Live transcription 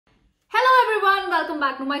and welcome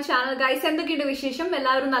back to my channel guys. എന്തൊക്കെയുണ്ട് വിശേഷം?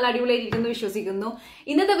 എല്ലാവരും നല്ല അടിപൊളിയായിരിക്കുന്നു വിശ്വസിക്കുന്നു.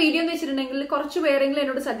 ഇന്നത്തെ വീഡിയോ എന്ന് വെച്ചിട്ടുണ്ടെങ്കിൽ കുറച്ച് പേരെങ്കിലും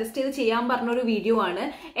എന്നോട് സജസ്റ്റ് ചെയ്ത് ചെയ്യാൻ പറഞ്ഞ ഒരു വീഡിയോ ആണ്.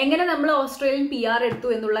 എങ്ങനെ നമ്മൾ ഓസ്ട്രേലിയൻ PR എടുത്തു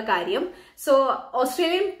എന്നുള്ള കാര്യം. സോ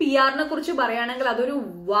ഓസ്ട്രേലിയൻ PRനെ കുറിച്ച് പറയുകയാണെങ്കിൽ അതൊരു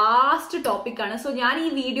വാസ്റ്റ് ടോപ്പിക് ആണ്. സോ ഞാൻ ഈ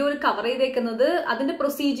വീഡിയോയിൽ കവർ ചെയ്തേക്കുന്നത് അതിന്റെ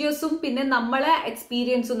പ്രൊസീജിയേഴ്സും പിന്നെ നമ്മളെ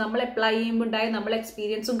എക്സ്പീരിയൻസും നമ്മൾ അപ്ലൈ ചെയ്യുമ്പോൾ ഉണ്ടായ നമ്മളെ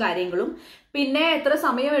എക്സ്പീരിയൻസും കാര്യങ്ങളും പിന്നെ എത്ര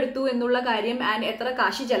സമയം എടുത്തു എന്നുള്ള കാര്യം ആൻഡ് എത്ര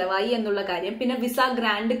കാശ് ചെലവായി എന്നുള്ള കാര്യം പിന്നെ വിസ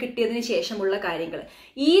ഗ്രാൻഡ് കിട്ടിയതിന് ശേഷമുള്ള കാര്യങ്ങൾ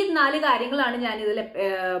ഈ 4 കാര്യങ്ങളാണ് ഞാൻ ഇതിൽ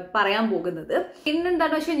പറയാൻ പോകുന്നത്.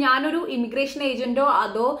 പിന്നെന്താണെന്ന് വെച്ചാൽ ഞാനൊരു ഇമിഗ്രേഷൻ ഏജന്റോ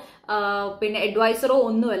അതോ പിന്നെ അഡ്വൈസറോ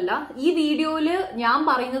ഒന്നുമല്ല. ഈ വീഡിയോയിൽ ഞാൻ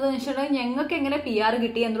പറയുന്നത് വെച്ചിട്ടുണ്ടെങ്കിൽ ഞങ്ങൾക്ക് എങ്ങനെ PR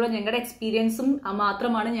കിട്ടി എന്നുള്ള ഞങ്ങളുടെ എക്സ്പീരിയൻസും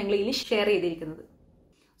മാത്രമാണ് ഞങ്ങൾ ഇതിൽ ഷെയർ ചെയ്തിരിക്കുന്നത്.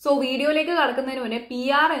 സോ വീഡിയോയിലേക്ക് കടക്കുന്നതിന് മുന്നേ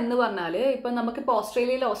PR എന്ന് പറഞ്ഞാൽ ഇപ്പൊ നമുക്കിപ്പോൾ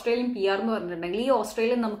ഓസ്ട്രേലിയൻ PR എന്ന് പറഞ്ഞിട്ടുണ്ടെങ്കിൽ ഈ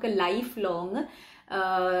ഓസ്ട്രേലിയ നമുക്ക് ലൈഫ് ലോങ്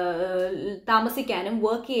താമസിക്കാനും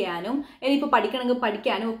വർക്ക് ചെയ്യാനും ഇനിയിപ്പോൾ പഠിക്കണമെങ്കിൽ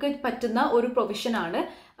പഠിക്കാനും ഒക്കെ പറ്റുന്ന ഒരു പ്രൊഫഷനാണ്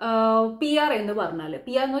PR എന്ന് പറഞ്ഞാൽ.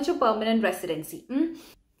 PR എന്ന് വെച്ചാൽ പെർമനന്റ് റെസിഡൻസി.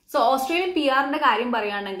 സോ ഓസ്ട്രേലിയൻ PRന്റെ കാര്യം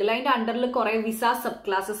പറയുകയാണെങ്കിൽ അതിന്റെ അണ്ടറിൽ കുറെ വിസ സബ്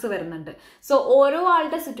ക്ലാസ്സസ് വരുന്നുണ്ട്. സോ ഓരോ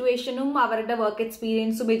ആളുടെ സിറ്റുവേഷനും അവരുടെ വർക്ക്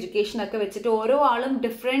എക്സ്പീരിയൻസും എഡ്യൂക്കേഷനും ഒക്കെ വെച്ചിട്ട് ഓരോ ആളും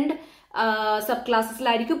different sub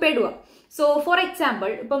ക്ലാസ്സസിലായിരിക്കും പെടുക. So for example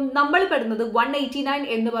ഇപ്പം നമ്മൾ പെടുന്നത് 189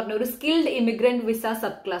 എന്ന് പറഞ്ഞ ഒരു skilled immigrant visa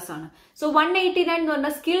sub class ആണ്. സോ 189 എന്ന്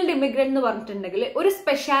പറഞ്ഞ സ്കിൽഡ് ഇമിഗ്രന്റ് എന്ന് പറഞ്ഞിട്ടുണ്ടെങ്കിൽ ഒരു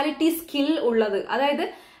സ്പെഷ്യാലിറ്റി സ്കിൽ ഉള്ളത്, അതായത്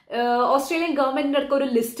ഓസ്ട്രേലിയൻ ഗവൺമെന്റിന്റെ അടുത്ത് ഒരു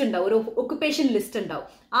ലിസ്റ്റ് ഉണ്ടാവും, ഒരു ഒക്കുപേഷൻ ലിസ്റ്റ് ഉണ്ടാവും.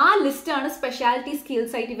 ആ ലിസ്റ്റ് ആണ് സ്പെഷ്യാലിറ്റി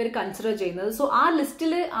സ്കിൽസ് ആയിട്ട് ഇവർ കൺസിഡർ ചെയ്യുന്നത്. സോ ആ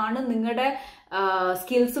ലിസ്റ്റിൽ ആണ് നിങ്ങളുടെ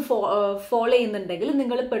സ്കിൽസ് ഫോളോ ചെയ്യുന്നുണ്ടെങ്കിൽ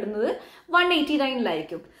നിങ്ങൾ പെടുന്നത്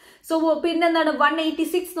 189ലായിരിക്കും. സോ പിന്നെന്താണ്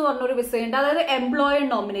 186 എന്ന് പറഞ്ഞൊരു വിസയുണ്ട്, അതായത് എംപ്ലോയർ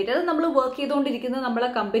നോമിനേറ്റ്. അത് നമ്മൾ വർക്ക് ചെയ്തുകൊണ്ടിരിക്കുന്ന നമ്മളെ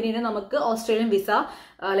കമ്പനീനെ നമുക്ക് ഓസ്ട്രേലിയൻ വിസ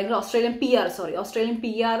അല്ലെങ്കിൽ ഓസ്ട്രേലിയൻ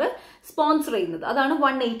PR സ്പോൺസർ ചെയ്യുന്നത്, അതാണ്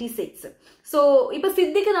 186. സോ ഇപ്പൊ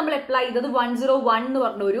സിദ്ധിക്ക് നമ്മൾ അപ്ലൈ ചെയ്തത് 101 എന്ന്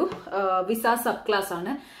പറഞ്ഞ ഒരു വിസ സബ് ക്ലാസ്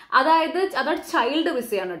ആണ്. അതാണ് ചൈൽഡ്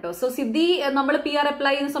വിസയാണ് കേട്ടോ. സോ സിദ്ധി നമ്മൾ PR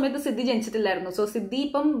അപ്ലൈ ചെയ്യുന്ന സമയത്ത് സിദ്ധി ജനിച്ചിട്ടില്ലായിരുന്നു. സോ സിദ്ധി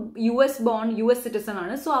ഇപ്പം US സിറ്റിസൺ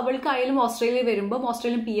ആണ്. സോ അവൾക്കായാലും ഓസ്ട്രേലിയ വരുമ്പം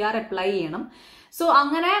ഓസ്ട്രേലിയൻ PR അപ്ലൈ ചെയ്യണം. സോ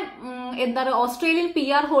അങ്ങനെ എന്താണ് ഓസ്ട്രേലിയൻ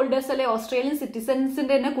PR ഹോൾഡേഴ്സ് അല്ലെ ഓസ്ട്രേലിയൻ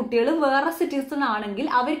സിറ്റിസൺസിന്റെ തന്നെ കുട്ടികൾ വേറെ സിറ്റിസൺ ആണെങ്കിൽ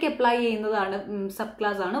അവർക്ക് അപ്ലൈ ചെയ്യുന്നതാണ് സബ്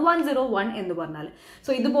ക്ലാസ് ആണ് 101 എന്ന് പറഞ്ഞാൽ.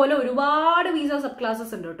 സോ ഇതുപോലെ ഒരുപാട് വിസ സബ്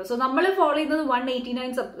ക്ലാസ്സസ് ഉണ്ട് കേട്ടോ. സോ നമ്മൾ ഫോളോ ചെയ്യുന്നത്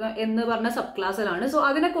 189 എന്ന് പറഞ്ഞ സബ് ക്ലാസ്സിലാണ്. സോ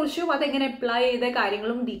അതിനെക്കുറിച്ചും അതെങ്ങനെ അപ്ലൈ ചെയ്ത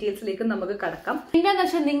കാര്യങ്ങളും ഡീറ്റെയിൽസിലേക്ക് നമുക്ക് കടക്കാം. പിന്നെന്ന്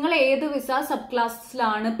വെച്ചാൽ നിങ്ങൾ ഏത് വിസ സബ്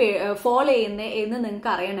ക്ലാസ്സിലാണ് ഫോളോ ചെയ്യുന്നത് എന്ന്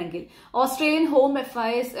നിങ്ങൾക്ക് അറിയണമെങ്കിൽ ഓസ്ട്രേലിയൻ ഹോം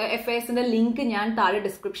അഫയേഴ്സിന്റെ ലിങ്ക് ഞാൻ താഴെ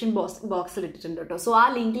ഡിസ്ക്രിപ്ഷൻ ബോക്സിൽ ഇട്ടിട്ടുണ്ട് കേട്ടോ. സോ ആ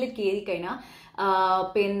ലിങ്കിൽ കയറി കഴിഞ്ഞാൽ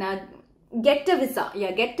പിന്നെ ഗെറ്റ്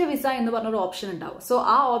എ വിസ എന്ന് പറഞ്ഞൊരു ഓപ്ഷൻ ഉണ്ടാവും. സോ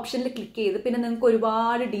ആ ഓപ്ഷനിൽ ക്ലിക്ക് ചെയ്ത് പിന്നെ നിങ്ങൾക്ക്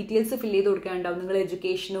ഒരുപാട് ഡീറ്റെയിൽസ് ഫില്ല് ചെയ്ത് കൊടുക്കാനുണ്ടാവും. നിങ്ങൾ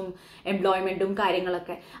എഡ്യൂക്കേഷനും എംപ്ലോയ്മെന്റും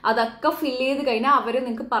കാര്യങ്ങളൊക്കെ അതൊക്കെ ഫില്ല് ചെയ്ത് കഴിഞ്ഞാൽ അവർ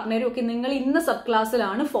നിങ്ങൾക്ക് പറഞ്ഞുതരും ഓക്കെ നിങ്ങൾ ഇന്ന സബ്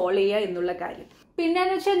ക്ലാസ്സിലാണ് ഫോളോ ചെയ്യുക എന്നുള്ള കാര്യം.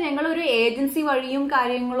 പിന്നെന്ന് വെച്ചാൽ ഞങ്ങളൊരു ഏജൻസി വഴിയും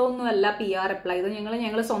കാര്യങ്ങളൊന്നും അല്ല PR അപ്ലൈ ചെയ്തത്.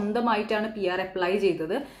 ഞങ്ങൾ സ്വന്തമായിട്ടാണ് PR അപ്ലൈ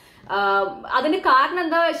ചെയ്തത്. അതിന് കാരണം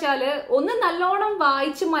എന്താ വെച്ചാല് ഒന്ന് നല്ലോണം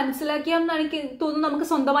വായിച്ച് മനസ്സിലാക്കിയാന്ന് എനിക്ക് തോന്നുന്നു നമുക്ക്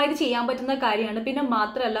സ്വന്തമായിട്ട് ചെയ്യാൻ പറ്റുന്ന കാര്യമാണ്. പിന്നെ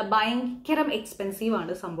മാത്രമല്ല ഭയങ്കര എക്സ്പെൻസീവ്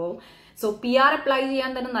ആണ് സംഭവം. സോ PR അപ്ലൈ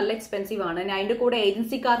ചെയ്യാൻ തന്നെ നല്ല എക്സ്പെൻസീവ് ആണ്. അതിന്റെ കൂടെ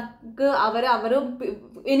ഏജൻസിക്കാർക്ക് അവർ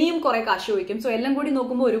ഇനിയും കുറെ കാശ് ചോദിക്കും. സോ എല്ലാം കൂടി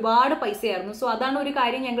നോക്കുമ്പോൾ ഒരുപാട് പൈസയായിരുന്നു. സോ അതാണ് ഒരു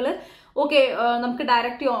കാര്യം ഞങ്ങള് ഓക്കെ നമുക്ക്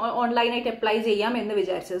ഡയറക്റ്റ് ഓൺലൈനായിട്ട് അപ്ലൈ ചെയ്യാം എന്ന്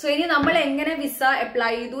വിചാരിച്ചത്. സോ ഇനി നമ്മൾ എങ്ങനെ വിസ അപ്ലൈ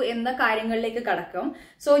ചെയ്തു എന്ന കാര്യങ്ങളിലേക്ക് കടക്കാം.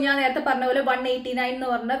 സോ ഞാൻ നേരത്തെ പറഞ്ഞ പോലെ 189 എന്ന്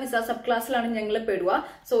പറഞ്ഞ വിസ സബ് ക്ലാസ്സിലാണ് ഞങ്ങൾ പെടുക.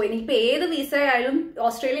 സോ ഇനിയിപ്പോൾ ഏത് വിസ ആയാലും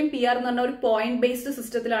ഓസ്ട്രേലിയൻ PR എന്ന് പറഞ്ഞ ഒരു പോയിന്റ് ബേസ്ഡ്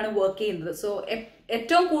സിസ്റ്റത്തിലാണ് വർക്ക് ചെയ്യുന്നത്. സോ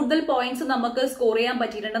ഏറ്റവും കൂടുതൽ പോയിന്റ്സ് നമുക്ക് സ്കോർ ചെയ്യാൻ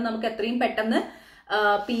പറ്റിയിട്ടുണ്ടെങ്കിൽ നമുക്ക് എത്രയും പെട്ടെന്ന്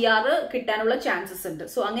PR കിട്ടാനുള്ള ചാൻസസ് ഉണ്ട്.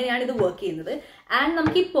 സോ അങ്ങനെയാണ് ഇത് വർക്ക് ചെയ്യുന്നത്. ആൻഡ്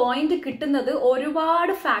നമുക്ക് ഈ പോയിന്റ് കിട്ടുന്നത്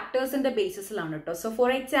ഒരുപാട് ഫാക്ടേഴ്സിന്റെ ബേസിസിലാണ് കേട്ടോ. സോ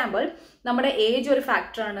ഫോർ എക്സാമ്പിൾ നമ്മുടെ ഏജ് ഒരു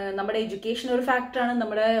ഫാക്ടറാണ്, നമ്മുടെ എഡ്യൂക്കേഷൻ ഒരു ഫാക്ടറാണ്,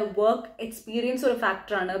 നമ്മുടെ വർക്ക് എക്സ്പീരിയൻസ് ഒരു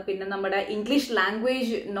ഫാക്ടറാണ്, പിന്നെ നമ്മുടെ ഇംഗ്ലീഷ്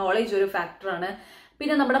ലാംഗ്വേജ് നോളജ് ഒരു ഫാക്ടറാണ്,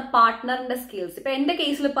 പിന്നെ നമ്മുടെ പാർട്ട്ണറിന്റെ സ്കിൽസ്. ഇപ്പൊ എന്റെ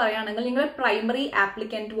കേസിൽ പറയുകയാണെങ്കിൽ നിങ്ങളുടെ primary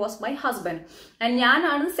applicant was my husband and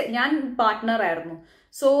ഞാൻ പാർട്ട്ണർ ആയിരുന്നു.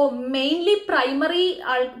 സോ മെയിൻലി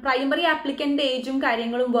പ്രൈമറി ആപ്ലിക്കന്റ് ഏജും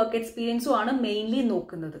കാര്യങ്ങളും വർക്ക് എക്സ്പീരിയൻസും ആണ് മെയിൻലി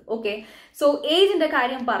നോക്കുന്നത്. ഓക്കെ, സോ ഏജിന്റെ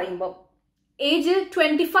കാര്യം പറയുമ്പോൾ ഏജ്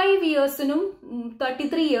 25 ഇയേഴ്സിനും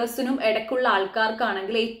 33 ഇയേഴ്സിനും ഇടയ്ക്കുള്ള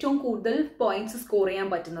ആൾക്കാർക്കാണെങ്കിൽ ഏറ്റവും കൂടുതൽ പോയിന്റ്സ് സ്കോർ ചെയ്യാൻ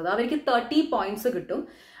പറ്റുന്നത്. അവർക്ക് 30 പോയിന്റ്സ് കിട്ടും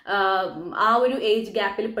ആ ഒരു ഏജ്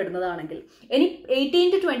ഗ്യാപ്പിൽ പെടുന്നതാണെങ്കിൽ. ഇനി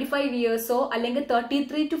 18 to 25 ഇയേഴ്സോ അല്ലെങ്കിൽ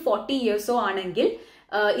 33 to 40 ഇയേഴ്സോ ആണെങ്കിൽ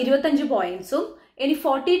 25 പോയിന്റ്സും, ഇനി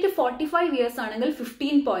 40 to 45 ഇയേഴ്സ് ആണെങ്കിൽ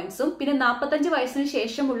 15 പോയിന്റ്സും, പിന്നെ 45 വയസ്സിന്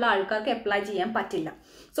ശേഷമുള്ള ആൾക്കാർക്ക് അപ്ലൈ ചെയ്യാൻ പറ്റില്ല.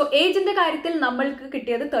 സോ ഏജിന്റെ കാര്യത്തിൽ നമ്മൾക്ക്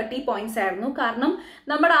കിട്ടിയത് 30 പോയിന്റ്സ് ആയിരുന്നു. കാരണം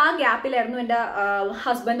നമ്മുടെ ആ ഗ്യാപ്പിലായിരുന്നു എൻ്റെ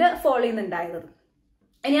ഹസ്ബൻഡ് ഫോളോ ചെയ്യുന്നുണ്ടായത്.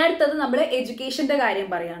 ഇനി അടുത്തത് നമ്മൾ എഡ്യൂക്കേഷന്റെ കാര്യം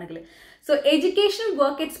പറയുകയാണെങ്കിൽ, സോ എഡ്യൂക്കേഷണൽ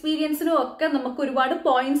വർക്ക് എക്സ്പീരിയൻസിനും ഒക്കെ നമുക്ക് ഒരുപാട്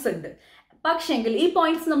പോയിന്റ്സ് ഉണ്ട്. പക്ഷെങ്കിൽ ഈ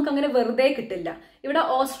പോയിന്റ്സ് നമുക്ക് അങ്ങനെ വെറുതെ കിട്ടില്ല. ഇവിടെ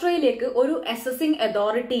ഓസ്ട്രേലിയക്ക് ഒരു അസസിംഗ്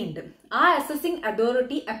അതോറിറ്റി ഉണ്ട്. ആ അസസിംഗ്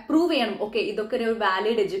അതോറിറ്റി അപ്രൂവ് ചെയ്യണം, ഓക്കെ ഇതൊക്കെ ഒരു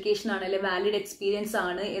വാലിഡ് എഡ്യൂക്കേഷൻ ആണ് അല്ലെങ്കിൽ വാലിഡ് എക്സ്പീരിയൻസ്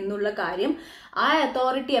ആണ് എന്നുള്ള കാര്യം ആ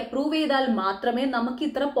അതോറിറ്റി അപ്രൂവ് ചെയ്താൽ മാത്രമേ നമുക്ക്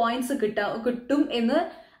ഇത്ര പോയിന്റ്സ് കിട്ടും എന്ന്,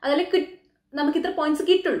 അതിൽ നമുക്ക് ഇത്ര പോയിന്റ്സ്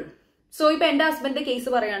കിട്ടുള്ളൂ. സോ ഇപ്പൊ എന്റെ ഹസ്ബൻഡിന്റെ കേസ്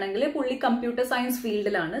പറയുകയാണെങ്കിൽ പുള്ളി കമ്പ്യൂട്ടർ സയൻസ്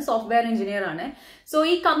ഫീൽഡിലാണ്, സോഫ്റ്റ്വെയർ എഞ്ചിനീയർ ആണ്. സോ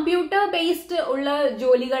ഈ കമ്പ്യൂട്ടർ ബേസ്ഡ് ഉള്ള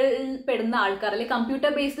ജോലികളിൽ പെടുന്ന ആൾക്കാർ അല്ലെങ്കിൽ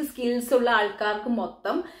കമ്പ്യൂട്ടർ ബേസ്ഡ് സ്കിൽസ് ഉള്ള ആൾക്കാർക്ക്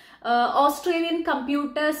മൊത്തം ഓസ്ട്രേലിയൻ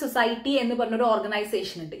കമ്പ്യൂട്ടർ സൊസൈറ്റി എന്ന് പറഞ്ഞൊരു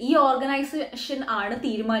ഓർഗനൈസേഷൻ ഉണ്ട്. ഈ ഓർഗനൈസേഷൻ ആണ്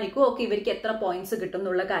തീരുമാനിക്കുക ഓക്കെ ഇവർക്ക് എത്ര പോയിന്റ്സ് കിട്ടും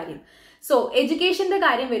എന്നുള്ള കാര്യം. സോ എഡ്യൂക്കേഷന്റെ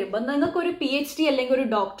കാര്യം വരുമ്പോൾ നിങ്ങൾക്ക് ഒരു PhD അല്ലെങ്കിൽ ഒരു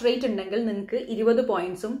ഡോക്ടറേറ്റ് ഉണ്ടെങ്കിൽ നിങ്ങൾക്ക് 20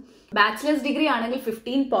 പോയിന്റ്സും, ബാച്ചിലേഴ്സ് ഡിഗ്രി ആണെങ്കിൽ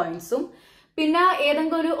 15 പോയിന്റ്സും, പിന്നെ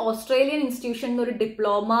ഏതെങ്കിലും ഒരു ഓസ്ട്രേലിയൻ ഇൻസ്റ്റിറ്റ്യൂഷനിൽ ഒരു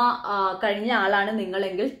ഡിപ്ലോമ കഴിഞ്ഞ ആളാണ്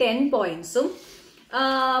നിങ്ങളെങ്കിൽ 10 പോയിന്റ്സും,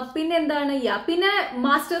 പിന്നെ എന്താണ് പിന്നെ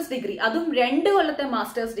മാസ്റ്റേഴ്സ് ഡിഗ്രി, അതും 2 കൊല്ലത്തെ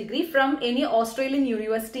masters degree from any Australian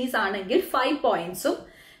universities ആണെങ്കിൽ 5 പോയിന്റ്സും,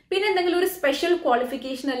 പിന്നെ എന്തെങ്കിലും ഒരു സ്പെഷ്യൽ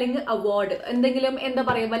ക്വാളിഫിക്കേഷൻ അല്ലെങ്കിൽ അവാർഡ് എന്തെങ്കിലും എന്താ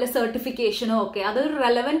പറയുക വല്ല സർട്ടിഫിക്കേഷനോ ഒക്കെ അതൊരു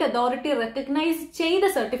റെലവെന്റ് അതോറിറ്റി റെക്കഗ്നൈസ് ചെയ്ത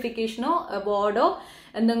സർട്ടിഫിക്കേഷനോ അവാർഡോ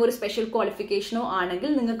എന്തെങ്കിലും ഒരു സ്പെഷ്യൽ ക്വാളിഫിക്കേഷനോ ആണെങ്കിൽ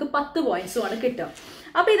നിങ്ങൾക്ക് 10 പോയിന്റ്സും ആണ് കിട്ടുക.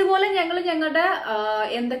 അപ്പൊ ഇതുപോലെ ഞങ്ങളുടെ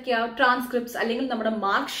എന്തൊക്കെയാ ട്രാൻസ്ക്രിപ്റ്റ്സ് അല്ലെങ്കിൽ നമ്മുടെ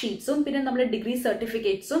മാർക്ക് ഷീറ്റ്സും പിന്നെ നമ്മുടെ ഡിഗ്രി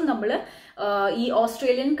സർട്ടിഫിക്കറ്റ്സും നമ്മൾ ഈ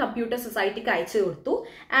ഓസ്ട്രേലിയൻ കമ്പ്യൂട്ടർ സൊസൈറ്റിക്ക് അയച്ചു കൊടുത്തു.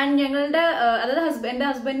 ആൻഡ് ഞങ്ങളുടെ അതായത് എന്റെ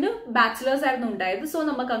ഹസ്ബൻഡ് ബാച്ചിലേഴ്സ് ആയിരുന്നു ഉണ്ടായത്. സോ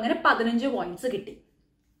നമുക്ക് അങ്ങനെ 15 പോയിന്റ്സ് കിട്ടി.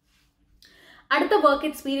 അടുത്ത വർക്ക്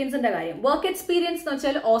എക്സ്പീരിയൻസിന്റെ കാര്യം. വർക്ക് എക്സ്പീരിയൻസ് എന്ന്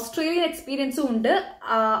വെച്ചാൽ ഓസ്ട്രേലിയൻ എക്സ്പീരിയൻസും ഉണ്ട്,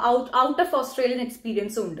 ഔട്ട് ഓഫ് ഓസ്ട്രേലിയൻ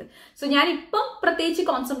എക്സ്പീരിയൻസും ഉണ്ട്. സോ ഞാൻ ഇപ്പം പ്രത്യേകിച്ച്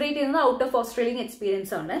കോൺസെൻട്രേറ്റ് ചെയ്യുന്നത് ഔട്ട് ഓഫ് ഓസ്ട്രേലിയൻ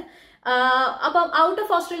എക്സ്പീരിയൻസ് ആണ്. അപ്പം ഔട്ട്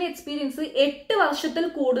ഓഫ് ഓസ്ട്രേലിയൻ എക്സ്പീരിയൻസ് 8 വർഷത്തിൽ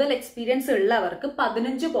കൂടുതൽ എക്സ്പീരിയൻസ് ഉള്ളവർക്ക്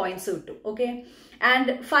 15 പോയിന്റ്സ് കിട്ടും. ഓക്കെ,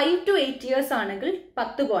 ആൻഡ് 5 to 8 ഇയേഴ്സ് ആണെങ്കിൽ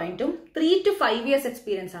 10 പോയിന്റും 3 to 5 ഇയേഴ്സ്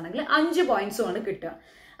എക്സ്പീരിയൻസ് ആണെങ്കിൽ 5 പോയിന്റ്സും ആണ് കിട്ടുക.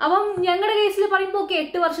 അപ്പം ഞങ്ങളുടെ കേസിൽ പറയുമ്പോൾ ഓക്കെ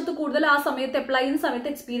 8 വർഷത്തിൽ കൂടുതൽ ആ സമയത്ത് അപ്ലൈ ചെയ്യുന്ന സമയത്ത്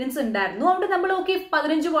എക്സ്പീരിയൻസ് ഉണ്ടായിരുന്നു. അതുകൊണ്ട് നമ്മൾ ഓക്കെ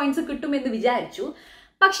 15 പോയിന്റ്സ് കിട്ടും എന്ന് വിചാരിച്ചു.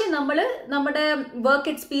 പക്ഷെ നമ്മുടെ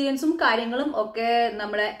വർക്ക് എക്സ്പീരിയൻസും കാര്യങ്ങളും ഒക്കെ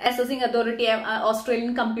നമ്മുടെ അസസിംഗ് അതോറിറ്റി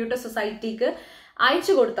ഓസ്ട്രേലിയൻ കമ്പ്യൂട്ടർ സൊസൈറ്റിക്ക്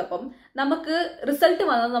അയച്ചു കൊടുത്തപ്പം നമുക്ക് റിസൾട്ട്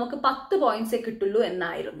വന്നത് നമുക്ക് 10 പോയിന്റ്സേ കിട്ടുള്ളൂ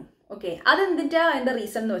എന്നായിരുന്നു. ഓക്കെ, അതിന്റെ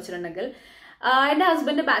റീസൺ എന്ന് വെച്ചിട്ടുണ്ടെങ്കിൽ എന്റെ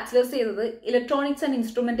ഹസ്ബൻഡ് ബാച്ചിലേഴ്സ് ചെയ്തത് ഇലക്ട്രോണിക്സ് ആൻഡ്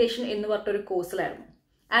ഇൻസ്ട്രുമെന്റേഷൻ എന്ന് പറഞ്ഞൊരു കോഴ്സിലായിരുന്നു.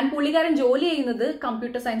 ആൻഡ് പുള്ളിക്കാരൻ ജോലി ചെയ്യുന്നത്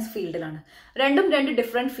കമ്പ്യൂട്ടർ സയൻസ് ഫീൽഡിലാണ്. രണ്ടും 2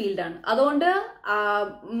 ഡിഫറെന്റ് ഫീൽഡാണ്. അതുകൊണ്ട്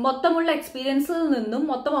മൊത്തമുള്ള എക്സ്പീരിയൻസിൽ നിന്നും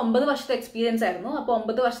മൊത്തം 9 വർഷത്തെ എക്സ്പീരിയൻസ് ആയിരുന്നു. അപ്പോൾ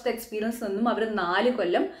 9 വർഷത്തെ എക്സ്പീരിയൻസ് നിന്നും അവർ 4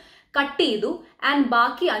 കൊല്ലം കട്ട് ചെയ്തു ആൻഡ്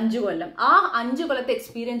ബാക്കി 5 കൊല്ലം. ആ 5 കൊല്ലത്തെ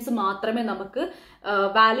എക്സ്പീരിയൻസ് മാത്രമേ നമുക്ക്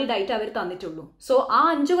വാലിഡ് ആയിട്ട് അവർ തന്നിട്ടുള്ളൂ. സോ ആ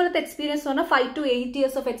 5 കൊല്ലത്തെ എക്സ്പീരിയൻസ് പറഞ്ഞാൽ 5 to 8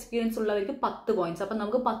 ഇയേഴ്സ് ഓഫ് എക്സ്പീരിയൻസ് ഉള്ളവർക്ക് 10 പോയിന്റ്സ്. അപ്പൊ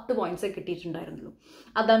നമുക്ക് 10 പോയിന്റ്സേ കിട്ടിയിട്ടുണ്ടായിരുന്നുള്ളൂ.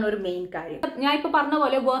 അതാണ് ഒരു മെയിൻ കാര്യം. ഞാൻ ഇപ്പൊ പറഞ്ഞ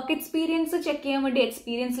പോലെ വർക്ക് എക്സ്പീരിയൻസ് ചെക്ക് ചെയ്യാൻ വേണ്ടി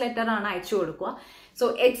എക്സ്പീരിയൻസ് ലെറ്റർ ആണ് അയച്ചു കൊടുക്കുക. സോ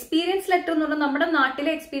എക്സ്പീരിയൻസ് ലെറ്റർ എന്ന് പറഞ്ഞാൽ നമ്മുടെ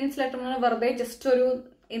നാട്ടിലെ എക്സ്പീരിയൻസ് ലെറ്റർ എന്ന് പറഞ്ഞാൽ വെറുതെ ജസ്റ്റ് ഒരു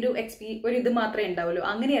ഇത് മാത്രമേ ഉണ്ടാവുള്ളൂ.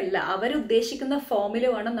 അങ്ങനെയല്ല, അവരുദ്ദേശിക്കുന്ന ഫോമിൽ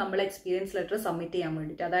വേണം നമ്മൾ എക്സ്പീരിയൻസ് ലെറ്റർ സബ്മിറ്റ് ചെയ്യാൻ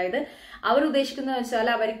വേണ്ടിയിട്ട്. അതായത് അവരുദ്ദേശിക്കുന്നത് വെച്ചാൽ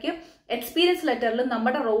അവർക്ക് എക്സ്പീരിയൻസ് ലെറ്ററിൽ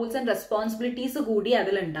നമ്മുടെ റോൾസ് ആൻഡ് റെസ്പോൺസിബിലിറ്റീസ് കൂടി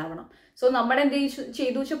അതിലുണ്ടാവണം. സോ നമ്മുടെ എന്ത്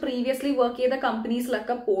ചെയ്തു വെച്ചാൽ പ്രീവിയസ്ലി വർക്ക് ചെയ്ത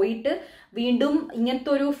കമ്പനീസിലൊക്കെ പോയിട്ട് വീണ്ടും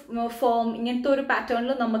ഇങ്ങനത്തെ ഒരു ഫോം ഇങ്ങനത്തെ ഒരു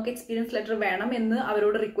പാറ്റേണിൽ നമുക്ക് എക്സ്പീരിയൻസ് ലെറ്റർ വേണം എന്ന്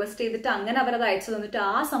അവരോട് റിക്വസ്റ്റ് ചെയ്തിട്ട് അങ്ങനെ അവരത് അയച്ചു തന്നിട്ട്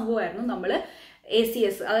ആ സംഭവമായിരുന്നു നമ്മൾ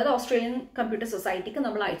ACS അതായത് ഓസ്ട്രേലിയൻ കമ്പ്യൂട്ടർ സൊസൈറ്റിക്ക്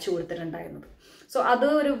നമ്മൾ അയച്ചു കൊടുത്തിട്ടുണ്ടായിരുന്നത്. സോ അത്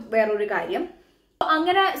വേറൊരു കാര്യം.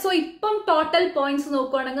 അങ്ങനെ സോ ഇപ്പം ടോട്ടൽ പോയിന്റ്സ്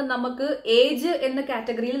നോക്കുകയാണെങ്കിൽ നമുക്ക് ഏജ് എന്ന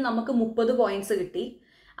കാറ്റഗറിയിൽ നമുക്ക് 30 പോയിന്റ്സ് കിട്ടി.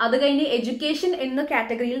 അത് കഴിഞ്ഞ് എഡ്യൂക്കേഷൻ എന്ന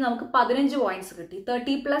കാറ്റഗറിയിൽ നമുക്ക് 15 പോയിന്റ്സ് കിട്ടി.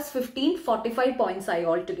 30 + 15 45 പോയിന്റ്സ് ആയി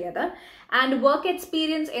all together. And work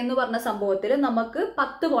experience എന്ന് പറഞ്ഞ സംഭവത്തിൽ നമുക്ക്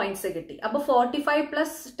 10 പോയിന്റ്സ് കിട്ടി. അപ്പൊ 45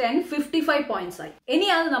 + 10 55 പോയിന്റ്സ് ആയി.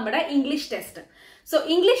 ഇനിയാണ് നമ്മുടെ ഇംഗ്ലീഷ് ടെസ്റ്റ്. സോ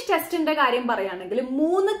ഇംഗ്ലീഷ് ടെസ്റ്റിന്റെ കാര്യം പറയുകയാണെങ്കിൽ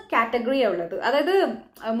 3 കാറ്റഗറിയാണ് ഉള്ളത്. അതായത്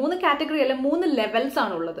 3 കാറ്റഗറി അല്ല 3 ലെവൽസ്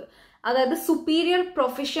ആണ് ഉള്ളത്. അതായത് സുപ്പീരിയർ,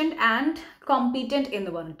 പ്രൊഫിഷ്യന്റ് ആൻഡ് കോമ്പീറ്റന്റ്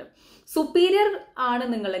എന്ന് പറഞ്ഞിട്ട്. സുപ്പീരിയർ ആണ്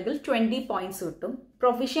നിങ്ങളെങ്കിൽ 20 പോയിന്റ്സ് കിട്ടും.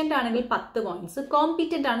 പ്രൊഫിഷ്യന്റ് ആണെങ്കിൽ 10 പോയിന്റ്സ്.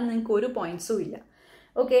 കോമ്പീറ്റന്റ് ആണ് നിങ്ങൾക്ക് 1 പോയിന്റ്സും ഇല്ല.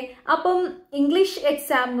 ഓക്കെ, അപ്പം ഇംഗ്ലീഷ്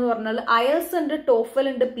എക്സാം എന്ന് പറഞ്ഞാൽ IELTS ഉണ്ട്, TOEFL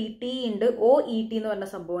ഉണ്ട്, PTE ഉണ്ട്, OET എന്ന് പറഞ്ഞ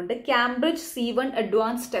സംഭവമുണ്ട്, കാംബ്രിഡ്ജ് C1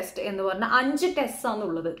 അഡ്വാൻസ് ടെസ്റ്റ് എന്ന് പറഞ്ഞ 5 ടെസ്റ്റ്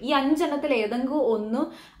ആണുള്ളത്. ഈ 5 എണ്ണത്തിൽ ഏതെങ്കിലും ഒന്ന്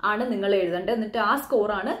ആണ് നിങ്ങൾ എഴുതേണ്ടത്. എന്നിട്ട് ആ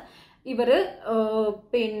സ്കോറാണ് ഇവര്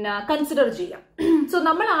പിന്നെ കൺസിഡർ ചെയ്യാം. സോ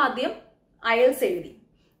നമ്മൾ ആദ്യം IELTS എഴുതി.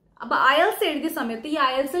 അപ്പൊ IELTS എഴുതിയ സമയത്ത് ഈ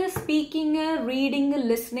IELTS speaking, reading,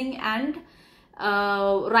 listening and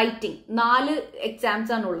writing 4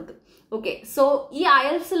 exams ആണ് ഉള്ളത്. ഓക്കെ, സോ ഈ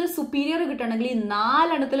IELTS സുപ്പീരിയർ കിട്ടണമെങ്കിൽ ഈ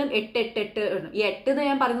 4 8 8 8 വേണം. ഈ 8 എന്ന്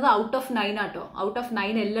ഞാൻ പറയുന്നത് ഔട്ട് ഓഫ് 9 ആട്ടോ. ഔട്ട് ഓഫ്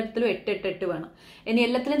 9 എല്ലാത്തിലും 8 8 8 വേണം. ഇനി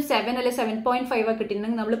എല്ലാത്തിലും 7 അല്ലെങ്കിൽ 7.5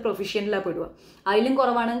 കിട്ടിയിട്ടുണ്ടെങ്കിൽ നമ്മൾ പ്രൊഫഷ്യനിലാണ് പെടുക. അതിലും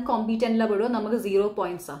കുറവാണെങ്കിൽ കോമ്പീറ്റന്റിലാണ് പെടുക, നമുക്ക് 0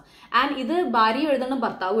 പോയിന്റ്സാ. ആൻഡ് ഇത് ഭാര്യ എഴുതണം,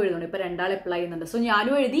 ഭർത്താവ് എഴുതണം. ഇപ്പൊ 2 അപ്ലൈ ചെയ്യുന്നുണ്ട്. സോ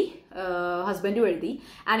ഞാനും എഴുതി, ഹസ്ബൻഡും എഴുതി.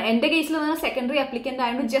 ആൻഡ് എന്റെ കേസിൽ സെക്കൻഡറി അപ്ലിക്കന്റ്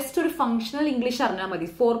ആയതുകൊണ്ട് ജസ്റ്റ് ഒരു ഫംഗ്ഷണൽ ഇംഗ്ലീഷ് അറിഞ്ഞാൽ മതി.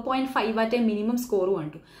 4.5 ആറ്റേ മിനിമം സ്കോർ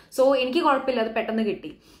വേണ്ടു. സോ എനിക്ക് കുഴപ്പമില്ല, അത് പെട്ടെന്ന്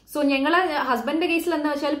കിട്ടി. സോ ഞങ്ങളെ ഹസ്ബൻഡിന്റെ കേസിൽ എന്താ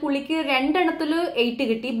വെച്ചാൽ പുള്ളിക്ക് 2 8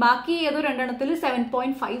 കിട്ടി, ബാക്കി ഏതോ 2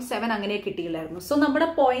 7.57 അങ്ങനെ കിട്ടിയില്ലായിരുന്നു. സോ നമ്മുടെ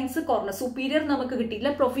പോയിന്റ്സ് കുറഞ്ഞു. സുപ്പീരിയർ നമുക്ക്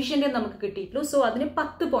കിട്ടിയില്ല, പ്രൊഫിഷ്യന്റ് നമുക്ക് കിട്ടിയിട്ടുള്ളൂ. സോ അതിന്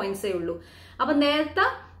 10 പോയിന്റ്സേ ഉള്ളൂ. അപ്പൊ നേരത്തെ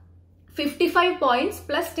 55 പോയിന്റ്സ്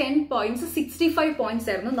പ്ലസ് 10 പോയിന്റ്സ് 65 പോയിന്റ്സ്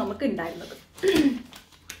ആയിരുന്നു നമുക്ക് ഉണ്ടായിരുന്നത്.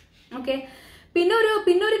 ഓക്കെ, പിന്നെ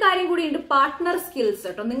ഒരു കാര്യം കൂടി ഉണ്ട്, പാർട്ട്ണർ സ്കിൽസ്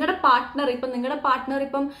കേട്ടോ. നിങ്ങളുടെ പാർട്ട്ണർ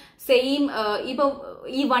ഇപ്പം സെയിം ഇപ്പൊ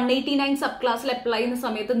ഈ 189 സബ് ക്ലാസ്സിൽ അപ്ലൈ ചെയ്യുന്ന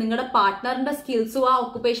സമയത്ത് നിങ്ങളുടെ പാർട്ട്ണറിന്റെ സ്കിൽസും ആ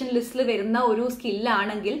ഒക്കുപേഷൻ ലിസ്റ്റിൽ വരുന്ന ഒരു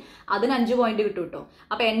സ്കില്ലാണെങ്കിൽ അതിന് 5 പോയിന്റ് കിട്ടും കേട്ടോ.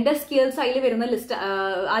 അപ്പൊ എന്റെ സ്കിൽസ് അതിൽ വരുന്ന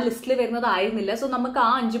ആ ലിസ്റ്റിൽ വരുന്നതായിരുന്നില്ല. സോ നമുക്ക് ആ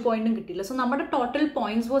 5 പോയിന്റും കിട്ടിയില്ല. സോ നമ്മുടെ total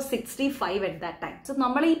points was 65 at that time. So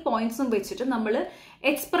നമ്മൾ ഈ പോയിന്റ്സും വെച്ചിട്ട് നമ്മൾ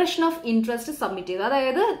എക്സ്പ്രഷൻ ഓഫ് ഇൻട്രസ്റ്റ് സബ്മിറ്റ് ചെയ്തു.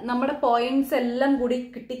 അതായത് നമ്മുടെ പോയിന്റ്സ് എല്ലാം കൂടി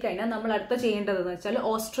കിട്ടിക്കഴിഞ്ഞാൽ നമ്മൾ അടുത്ത ചെയ്യേണ്ടതെന്ന് വെച്ചാൽ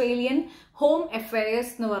ഓസ്ട്രേലിയൻ ഹോം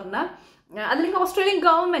അഫയേഴ്സ് എന്ന് പറഞ്ഞ, അല്ലെങ്കിൽ ഓസ്ട്രേലിയൻ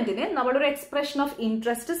ഗവൺമെന്റിന് നമ്മളൊരു എക്സ്പ്രഷൻ ഓഫ്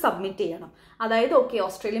ഇൻട്രസ്റ്റ് സബ്മിറ്റ് ചെയ്യണം. അതായത് ഓക്കെ,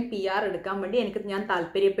 ഓസ്ട്രേലിയൻ PR എടുക്കാൻ വേണ്ടി ഞാൻ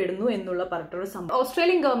താല്പര്യപ്പെടുന്നു എന്നുള്ള പറഞ്ഞിട്ടൊരു സംഭവം.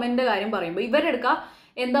 ഓസ്ട്രേലിയൻ ഗവൺമെന്റിന്റെ കാര്യം പറയുമ്പോൾ ഇവരെടുക്കുക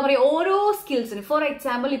എന്താ പറയുക, ഓരോ സ്കിൽസിന്, ഫോർ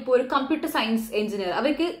എക്സാമ്പിൾ ഇപ്പോൾ ഒരു കമ്പ്യൂട്ടർ സയൻസ് എഞ്ചിനീയർ,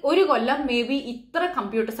 അവർക്ക് ഒരു കൊല്ലം മേ ബി ഇത്ര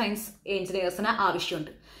കമ്പ്യൂട്ടർ സയൻസ് എഞ്ചിനീയേഴ്സിന്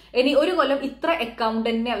ആവശ്യമുണ്ട്. ഇനി ഒരു കൊല്ലം ഇത്ര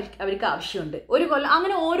അക്കൗണ്ടന്റിനെ അവർക്ക് ആവശ്യമുണ്ട്. ഒരു കൊല്ലം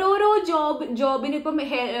അങ്ങനെ ഓരോരോ ജോബിന് ഇപ്പം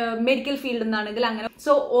മെഡിക്കൽ ഫീൽഡിൽ നിന്നാണെങ്കിൽ അങ്ങനെ.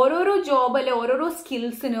 സോ ഓരോരോ ജോബ് അല്ലെ ഓരോരോ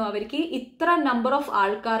സ്കിൽസിനും അവർക്ക് ഇത്ര നമ്പർ ഓഫ്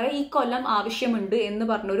ആൾക്കാരെ ഈ കൊല്ലം ആവശ്യമുണ്ട് എന്ന്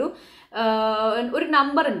പറഞ്ഞൊരു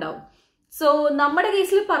നമ്പർ ഉണ്ടാവും. സോ നമ്മുടെ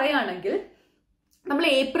കേസിൽ പറയുകയാണെങ്കിൽ നമ്മൾ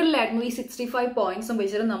ഏപ്രിലായിരുന്നു ഈ 65 പോയിന്റ്സും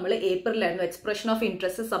വെച്ചിട്ട് നമ്മൾ ഏപ്രിലായിരുന്നു എക്സ്പ്രഷൻ ഓഫ്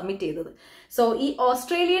ഇൻട്രസ്റ്റ് സബ്മിറ്റ് ചെയ്തത്. സോ ഈ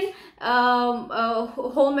ഓസ്ട്രേലിയൻ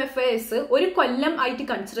ഹോം അഫയേഴ്സ് ഒരു കൊല്ലം ആയിട്ട്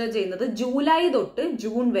കൺസിഡർ ചെയ്യുന്നത് ജൂലൈ തൊട്ട്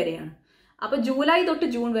ജൂൺ വരെയാണ്. അപ്പൊ ജൂലൈ തൊട്ട്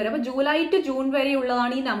ജൂൺ വരെ, അപ്പൊ ജൂലൈ ടു ജൂൺ വരെ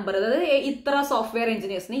ഉള്ളതാണ് ഈ നമ്പർ. അതായത് ഇത്ര സോഫ്റ്റ്വെയർ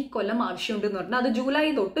എഞ്ചിനീയേഴ്സിന് ഈ കൊല്ലം ആവശ്യമുണ്ട് എന്ന് പറഞ്ഞാൽ അത് ജൂലൈ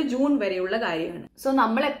തൊട്ട് ജൂൺ വരെയുള്ള കാര്യമാണ്. സോ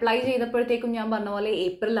നമ്മൾ അപ്ലൈ ചെയ്തപ്പോഴത്തേക്കും ഞാൻ പറഞ്ഞ പോലെ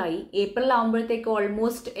ഏപ്രിൽ ആകുമ്പോഴത്തേക്കും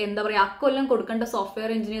ഓൾമോസ്റ്റ് എന്താ പറയുക, അക്കൊല്ലം കൊടുക്കേണ്ട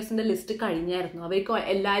സോഫ്റ്റ്വെയർ എഞ്ചിനീയേഴ്സിന്റെ ലിസ്റ്റ് കഴിഞ്ഞായിരുന്നു. അവർക്ക്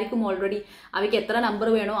എല്ലാവർക്കും ഓൾറെഡി അവർക്ക് എത്ര നമ്പർ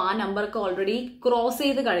വേണോ ആ നമ്പർക്ക് ഓൾറെഡി ക്രോസ്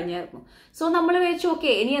ചെയ്ത് കഴിഞ്ഞായിരുന്നു. സോ നമ്മൾ വെച്ച്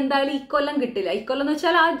ഓക്കെ, ഇനി എന്തായാലും ഇക്കൊല്ലം കിട്ടില്ല. ഇക്കൊല്ലം എന്ന്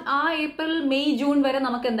വെച്ചാൽ ആ ഏപ്രിൽ മെയ് ജൂൺ വരെ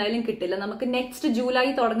നമുക്ക് എന്തായാലും കിട്ടില്ല. നമുക്ക് നെക്സ്റ്റ് ജൂലൈ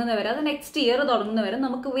തുടങ്ങുന്നവരെ, അത് നെക്സ്റ്റ് ഇയർ തുടങ്ങുന്നവരെ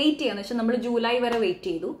നമുക്ക് വെയിറ്റ് ചെയ്യാന്ന് വെച്ചാൽ നമ്മൾ ജൂലൈ വരെ വെയിറ്റ്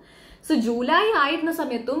ചെയ്തു. സോ ജൂലൈ ആയിരുന്ന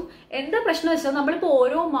സമയത്തും എന്താ പ്രശ്നം വെച്ചാൽ നമ്മളിപ്പോ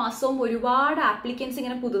ഓരോ മാസവും ഒരുപാട് ആപ്ലിക്കൻസ്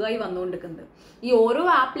ഇങ്ങനെ പുതുതായി വന്നുകൊണ്ടിരിക്കുന്നുണ്ട്. ഈ ഓരോ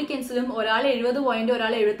ആപ്ലിക്കൻസിലും ഒരാൾ 70 പോയിന്റ്,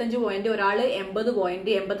 ഒരാൾ 75 പോയിന്റ്, ഒരാൾ 80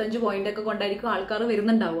 പോയിന്റ്, 85 പോയിന്റ് ഒക്കെ കൊണ്ടായിരിക്കും ആൾക്കാർ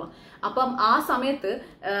വരുന്നുണ്ടാവുക. അപ്പം ആ സമയത്ത്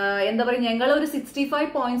എന്താ പറയുക, ഞങ്ങൾ ഒരു 65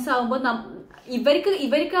 പോയിന്റ്സ് ആകുമ്പോൾ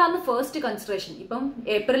ഇവർക്കാണ് ഫസ്റ്റ് കൺസിഡറേഷൻ. ഇപ്പം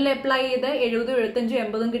ഏപ്രിലിൽ അപ്ലൈ ചെയ്ത് 70 75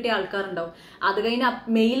 80 കിട്ടിയ ആൾക്കാരുണ്ടാവും. അത് കഴിഞ്ഞ്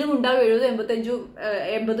മെയിലും ഉണ്ടാവും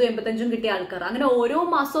 70 85 കിട്ടിയ ആൾക്കാർ. അങ്ങനെ ഓരോ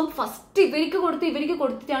മാസവും ഫസ്റ്റ് ഇവർക്ക്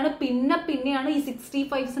കൊടുത്തിട്ടാണ് പിന്നെയാണ് ഈ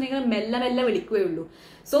 65 മെല്ലെ മെല്ലെ വിളിക്കുകയുള്ളൂ.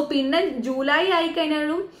 സോ പിന്നെ ജൂലൈ ആയി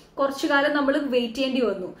കഴിഞ്ഞാലും കുറച്ചു കാലം നമ്മൾ വെയിറ്റ് ചെയ്യേണ്ടി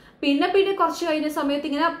വന്നു. പിന്നെ കുറച്ച് കഴിഞ്ഞ സമയത്ത്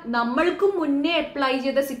ഇങ്ങനെ നമ്മൾക്കും മുന്നേ അപ്ലൈ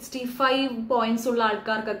ചെയ്ത 65 പോയിന്റ്സ് ഉള്ള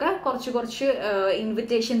ആൾക്കാർക്കൊക്കെ കുറച്ച്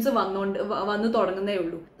ഇൻവിറ്റേഷൻസ് വന്നു തുടങ്ങുന്നേ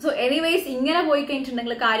ഉള്ളൂ. സോ എനിവേസ് ഇങ്ങനെ പോയി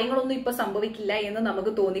കഴിഞ്ഞിട്ടുണ്ടെങ്കിൽ കാര്യങ്ങളൊന്നും ഇപ്പൊ സംഭവിക്കില്ല എന്ന്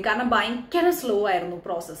നമുക്ക് തോന്നി. കാരണം ഭയങ്കര സ്ലോ ആയിരുന്നു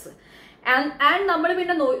പ്രോസസ്സ്. ആൻഡ് നമ്മൾ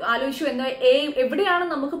പിന്നെ ആലോചിച്ചു എവിടെയാണ്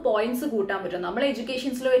നമുക്ക് പോയിന്റ്സ് കൂട്ടാൻ പറ്റുക. നമ്മളെ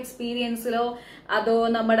എഡ്യൂക്കേഷൻസിലോ എക്സ്പീരിയൻസിലോ അതോ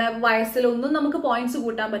നമ്മുടെ വയസ്സിലോ ഒന്നും നമുക്ക് പോയിന്റ്സ്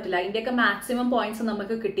കൂട്ടാൻ പറ്റില്ല. അതിന്റെയൊക്കെ മാക്സിമം പോയിന്റ്സ്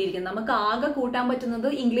നമുക്ക് കിട്ടിയിരിക്കും. നമുക്ക് ആകെ കൂട്ടാൻ പറ്റുന്നത്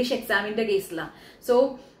ഇംഗ്ലീഷ് എക്സാമിന്റെ കേസിലാണ്. സോ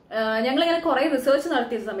ഞങ്ങളിങ്ങനെ കുറെ റിസർച്ച്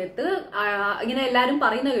നടത്തിയ സമയത്ത് ഇങ്ങനെ എല്ലാവരും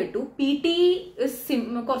പറയുന്ന കേട്ടു PT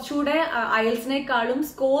കുറച്ചുകൂടെ IELTSനേക്കാളും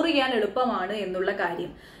സ്കോർ ചെയ്യാൻ എളുപ്പമാണ് എന്നുള്ള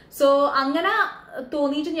കാര്യം. സോ അങ്ങനെ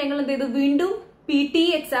തോന്നിയിട്ട് ഞങ്ങൾ എന്ത് ചെയ്തു, വീണ്ടും PT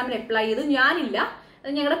എക്സാമിന് അപ്ലൈ ചെയ്തു. ഞാനില്ല,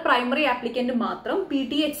 ഞങ്ങളുടെ പ്രൈമറി ആപ്ലിക്കന്റ് മാത്രം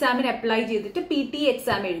PT എക്സാമിന് അപ്ലൈ ചെയ്തിട്ട് PT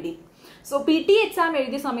എക്സാം എഴുതി. സോ PT എക്സാം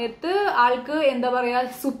എഴുതിയ സമയത്ത് ആൾക്ക് എന്താ പറയാ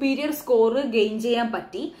സുപ്പീരിയർ സ്കോർ ഗെയിൻ ചെയ്യാൻ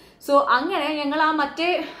പറ്റി. സോ അങ്ങനെ ഞങ്ങൾ ആ മറ്റേ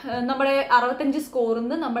നമ്മുടെ 65 സ്കോറിൽ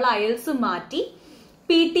നിന്ന് നമ്മൾ IELTS മാറ്റി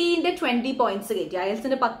PT-ന്റെ 20 പോയിന്റ്സ് കയറ്റി.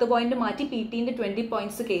 IELTS-ന്റെ 10 പോയിന്റ് മാറ്റി PT-ന്റെ 20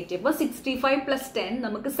 പോയിന്റ്സ് കയറ്റി. അപ്പൊ 65 + 10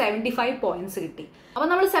 നമുക്ക് 75 പോയിന്റ്സ് കിട്ടി. അപ്പൊ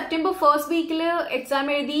നമ്മൾ സെപ്റ്റംബർ 1st വീക്കിൽ എക്സാം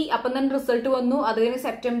എഴുതി. അപ്പം തന്നെ റിസൾട്ട് വന്നു. അത് കഴിഞ്ഞ്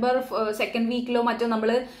സെപ്റ്റംബർ 2nd വീക്കിലോ മറ്റോ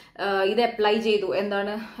നമ്മൾ ഇത് അപ്ലൈ ചെയ്തു.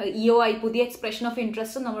 എന്താണ് EOI, പുതിയ എക്സ്പ്രഷൻ ഓഫ്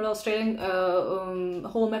ഇൻട്രസ്റ്റ് നമ്മൾ ഓസ്ട്രേലിയൻ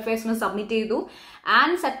ഹോം അഫയേഴ്സിന് സബ്മിറ്റ് ചെയ്തു.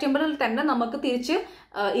 ആൻഡ് സെപ്റ്റംബറിൽ തന്നെ നമുക്ക് തിരിച്ച്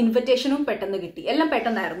ഇൻവിറ്റേഷനും പെട്ടെന്ന് കിട്ടി. എല്ലാം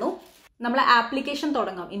പെട്ടെന്നായിരുന്നു. നമ്മളെ ആപ്ലിക്കേഷൻ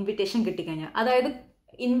തുടങ്ങാം ഇൻവിറ്റേഷൻ കിട്ടിക്കഴിഞ്ഞാൽ. അതായത്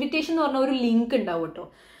ഇൻവിറ്റേഷൻ എന്ന് പറഞ്ഞ ഒരു ലിങ്ക് ഉണ്ടാവും കേട്ടോ.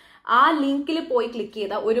 ആ ലിങ്കിൽ പോയി ക്ലിക്ക്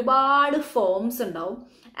ചെയ്താൽ ഒരുപാട് ഫോംസ് ഉണ്ടാവും.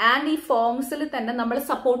 ആൻഡ് ഈ ഫോംസിൽ തന്നെ നമ്മൾ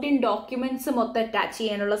സപ്പോർട്ടിങ് ഡോക്യുമെന്റ്സ് മൊത്തം അറ്റാച്ച്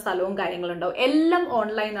ചെയ്യാനുള്ള സ്ഥലവും കാര്യങ്ങളും ഉണ്ടാവും. എല്ലാം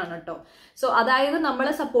ഓൺലൈൻ ആണ് കേട്ടോ. സോ അതായത്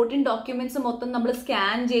നമ്മളെ സപ്പോർട്ടിങ് ഡോക്യുമെന്റ്സ് മൊത്തം നമ്മൾ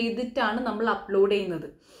സ്കാൻ ചെയ്തിട്ടാണ് നമ്മൾ അപ്ലോഡ് ചെയ്യുന്നത്.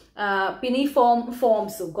 പിന്നെ ഈ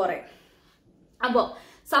ഫോംസും കുറെ. അപ്പോൾ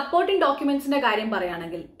സപ്പോർട്ടിങ് ഡോക്യുമെന്റ്സിന്റെ കാര്യം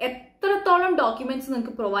പറയുകയാണെങ്കിൽ എത്രത്തോളം ഡോക്യുമെന്റ്സ്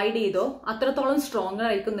നിങ്ങൾക്ക് പ്രൊവൈഡ് ചെയ്തോ അത്രത്തോളം സ്ട്രോങ്ങർ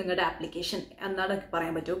ആയിരിക്കും നിങ്ങളുടെ ആപ്ലിക്കേഷൻ എന്നാണ്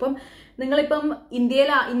പറയാൻ പറ്റും. ഇപ്പം നിങ്ങളിപ്പം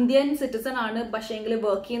ഇന്ത്യൻ സിറ്റിസൺ ആണ്, പക്ഷേങ്കിൽ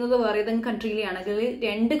വർക്ക് ചെയ്യുന്നത് വേറെ ഏതെങ്കിലും കൺട്രിയിലാണെങ്കിൽ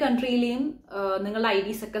 2 കൺട്രിയിലെയും നിങ്ങളുടെ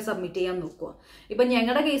IDs ഒക്കെ സബ്മിറ്റ് ചെയ്യാൻ നോക്കുക. ഇപ്പം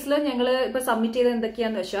ഞങ്ങളുടെ കേസിൽ ഞങ്ങൾ ഇപ്പം സബ്മിറ്റ് ചെയ്തത്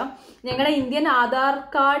എന്തൊക്കെയാന്ന് വെച്ചാൽ ഞങ്ങളുടെ ഇന്ത്യൻ ആധാർ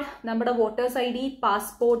കാർഡ്, നമ്മുടെ voters ID,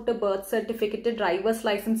 passport, birth certificate, drivers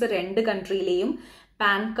licence 2 കൺട്രിയിലെയും,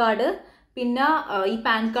 pan card, പിന്നെ ഈ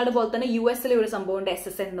പാൻ കാർഡ് പോലെ തന്നെ US ഒരു സംഭവമുണ്ട്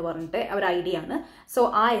SSN എന്ന് പറഞ്ഞിട്ട് അവർ ID ആണ്. സോ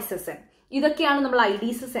ആ SSN ഇതൊക്കെയാണ് നമ്മൾ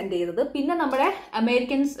IDs സെൻഡ് ചെയ്തത്. പിന്നെ നമ്മുടെ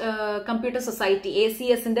അമേരിക്കൻ കമ്പ്യൂട്ടർ സൊസൈറ്റി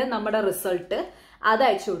ACSന്റെ നമ്മുടെ റിസൾട്ട് അത്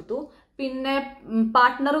അയച്ചു കൊടുത്തു. പിന്നെ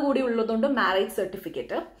പാർട്ട്ണർ കൂടി ഉള്ളതുകൊണ്ട് മാരേജ്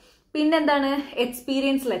സർട്ടിഫിക്കറ്റ്. പിന്നെ എന്താണ്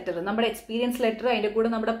എക്സ്പീരിയൻസ് ലെറ്റർ, നമ്മുടെ എക്സ്പീരിയൻസ് ലെറ്റർ, അതിന്റെ കൂടെ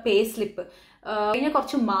നമ്മുടെ പേ സ്ലിപ്പ്, കഴിഞ്ഞ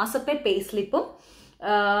കുറച്ച് മാസത്തെ പേ സ്ലിപ്പും,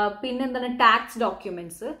 പിന്നെ എന്താണ് ടാക്സ്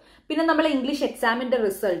ഡോക്യുമെന്റ്സ്, പിന്നെ നമ്മുടെ ഇംഗ്ലീഷ് എക്സാമിന്റെ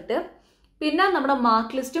റിസൾട്ട്, പിന്നെ നമ്മുടെ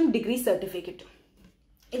മാർക്ക് ലിസ്റ്റും ഡിഗ്രി സർട്ടിഫിക്കറ്റും.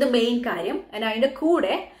 ഇത് മെയിൻ കാര്യം. അതിന്റെ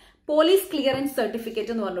കൂടെ പോലീസ് ക്ലിയറൻസ്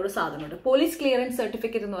സർട്ടിഫിക്കറ്റ് എന്ന് പറഞ്ഞൊരു സാധനമുണ്ട്. പോലീസ് ക്ലിയറൻസ്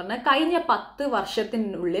സർട്ടിഫിക്കറ്റ് എന്ന് പറഞ്ഞാൽ കഴിഞ്ഞ 10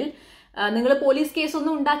 വർഷത്തിനുള്ളിൽ നിങ്ങൾ പോലീസ് കേസ്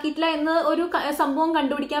ഒന്നും ഉണ്ടാക്കിയിട്ടില്ല എന്ന് ഒരു സംഭവം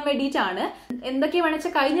കണ്ടുപിടിക്കാൻ വേണ്ടിയിട്ടാണ്. എന്തൊക്കെയാ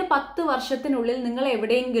വേണമെച്ചാൽ കഴിഞ്ഞ 10 വർഷത്തിനുള്ളിൽ നിങ്ങൾ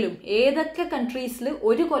എവിടെയെങ്കിലും ഏതൊക്കെ കൺട്രീസിൽ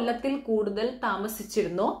 1 കൊല്ലത്തിൽ കൂടുതൽ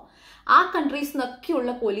താമസിച്ചിരുന്നോ ആ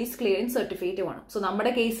കൺട്രീസിനൊക്കെയുള്ള പോലീസ് ക്ലിയറൻസ് സർട്ടിഫിക്കറ്റ് വേണം. സോ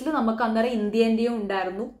നമ്മുടെ കേസിൽ നമുക്ക് അന്നേരം ഇന്ത്യന്റെയും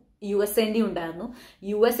ഉണ്ടായിരുന്നു, USA ഉണ്ടായിരുന്നു.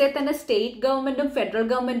 USA തന്നെ സ്റ്റേറ്റ് ഗവൺമെന്റും ഫെഡറൽ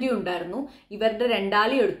ഗവൺമെന്റും ഉണ്ടായിരുന്നു. ഇവരുടെ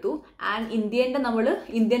 2 എടുത്തു. ആൻഡ്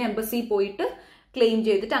ഇന്ത്യൻ എംബസി പോയിട്ട് ക്ലെയിം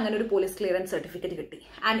ചെയ്തിട്ട് അങ്ങനെ ഒരു പോലീസ് ക്ലിയറൻസ് സർട്ടിഫിക്കറ്റ് കിട്ടി.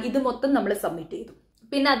 ആൻഡ് ഇത് മൊത്തം നമ്മൾ സബ്മിറ്റ് ചെയ്തു.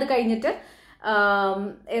 പിന്നെ അത് കഴിഞ്ഞിട്ട്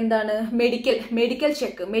എന്താണ് മെഡിക്കൽ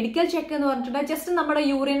ചെക്ക് എന്ന് പറഞ്ഞിട്ടുണ്ടെങ്കിൽ ജസ്റ്റ് നമ്മുടെ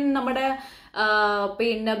യൂറിൻ, നമ്മുടെ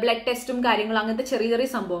പിന്നെ ബ്ലഡ് ടെസ്റ്റും കാര്യങ്ങളും അങ്ങനത്തെ ചെറിയ ചെറിയ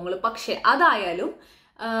സംഭവങ്ങൾ. പക്ഷെ അതായാലും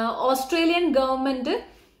ഓസ്ട്രേലിയൻ ഗവൺമെന്റ്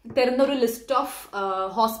തരുന്ന ഒരു ലിസ്റ്റ് ഓഫ്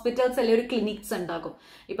ഹോസ്പിറ്റൽസ് അല്ലെങ്കിൽ ഒരു ക്ലിനിക്സ് ഉണ്ടാകും.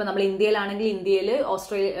 ഇപ്പൊ നമ്മൾ ഇന്ത്യയിലാണെങ്കിൽ ഇന്ത്യയിൽ,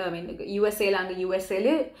 USA USA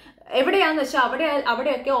എവിടെയാണെന്ന് വെച്ചാൽ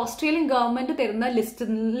അവിടെയൊക്കെ ഓസ്ട്രേലിയൻ ഗവൺമെന്റ് തരുന്ന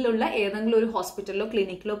ലിസ്റ്റിലുള്ള ഏതെങ്കിലും ഒരു ഹോസ്പിറ്റലിലോ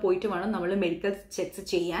ക്ലിനിക്കിലോ പോയിട്ട് വേണം നമ്മൾ മെഡിക്കൽ ചെക്സ്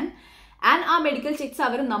ചെയ്യാൻ. ആൻഡ് ആ മെഡിക്കൽ ചെക്സ്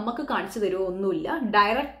അവർ നമുക്ക് കാണിച്ചു തരുമോ ഒന്നുമില്ല,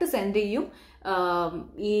 ഡയറക്റ്റ് സെൻഡ് ചെയ്യും.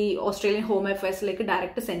 ഈ ഓസ്ട്രേലിയൻ ഹോം അഫയേഴ്സിലേക്ക്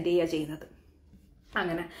ഡയറക്റ്റ് സെൻഡ് ചെയ്യുക ചെയ്യുന്നത്.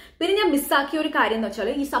 അങ്ങനെ. പിന്നെ ഞാൻ മിസ്സാക്കിയ ഒരു കാര്യം എന്ന് വെച്ചാൽ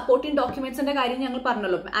ഈ സപ്പോർട്ടിങ് ഡോക്യുമെന്റ്സിന്റെ കാര്യം ഞങ്ങൾ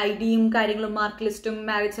പറഞ്ഞല്ലോ, IDയും കാര്യങ്ങളും മാർക്ക് ലിസ്റ്റും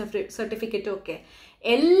മാരേജ് സർട്ടിഫിക്കറ്റും ഒക്കെ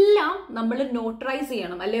എല്ലാം നമ്മൾ നോട്ടറൈസ്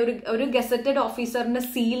ചെയ്യണം. അല്ലെ ഒരു ഗസറ്റഡ് ഓഫീസറിന്റെ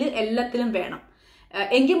സീല് എല്ലാത്തിലും വേണം.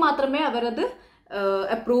 എങ്കിൽ മാത്രമേ അവരത്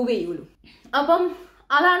അപ്രൂവ് ചെയ്യുള്ളൂ. അപ്പം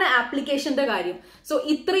അതാണ് ആപ്ലിക്കേഷന്റെ കാര്യം. സോ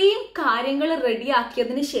ഇത്രയും കാര്യങ്ങൾ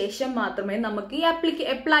റെഡിയാക്കിയതിന് ശേഷം മാത്രമേ നമുക്ക് ഈ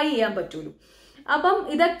അപ്ലൈ ചെയ്യാൻ പറ്റുള്ളൂ. അപ്പം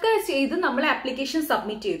ഇതൊക്കെ ചെയ്ത് നമ്മൾ ആപ്ലിക്കേഷൻ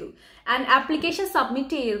സബ്മിറ്റ് ചെയ്തു. ആൻഡ് ആപ്ലിക്കേഷൻ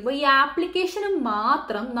സബ്മിറ്റ് ചെയ്യുമ്പോൾ ഈ ആപ്ലിക്കേഷന്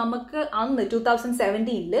മാത്രം നമുക്ക് അന്ന്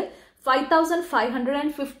 2017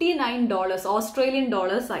 $5,559 ഓസ്ട്രേലിയൻ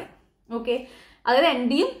ഡോളേഴ്സ് ആയി. ഓക്കെ, അതായത്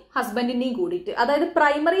എന്റെയും ഹസ്ബൻഡിന്റെയും കൂടിയിട്ട്. അതായത്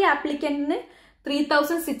പ്രൈമറി ആപ്ലിക്കന്റിന്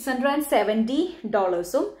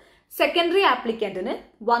 $3,670 സെക്കൻഡറി ആപ്ലിക്കന്റിന്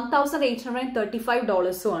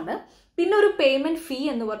 $1,835 ആണ്. പിന്നെ ഒരു പേയ്മെന്റ് ഫീ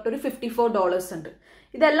എന്ന് പറഞ്ഞിട്ട് ഒരു $54 ഉണ്ട്.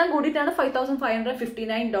 ഇതെല്ലാം കൂടിയിട്ടാണ്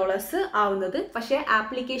 $5,559 ആവുന്നത്. പക്ഷെ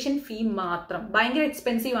ആപ്ലിക്കേഷൻ ഫീ മാത്രം ഭയങ്കര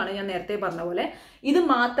എക്സ്പെൻസീവ് ആണ്, ഞാൻ നേരത്തെ പറഞ്ഞ പോലെ. ഇത്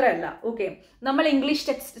മാത്രമല്ല, ഓക്കെ, നമ്മൾ ഇംഗ്ലീഷ്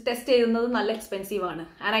ടെസ്റ്റ് എഴുതുന്നത് നല്ല എക്സ്പെൻസീവ് ആണ്.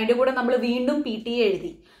 ആൻഡ് അതിന്റെ കൂടെ നമ്മൾ വീണ്ടും PTA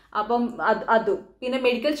എഴുതി. അപ്പം അതും പിന്നെ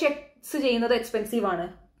മെഡിക്കൽ ചെക്സ് ചെയ്യുന്നത് എക്സ്പെൻസീവ് ആണ്.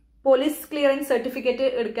 പോലീസ് ക്ലിയറൻസ് സർട്ടിഫിക്കറ്റ്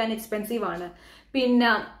എടുക്കാൻ എക്സ്പെൻസീവ് ആണ്. പിന്നെ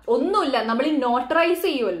ഒന്നുമില്ല, നമ്മൾ ഈ നോട്ടറൈസ്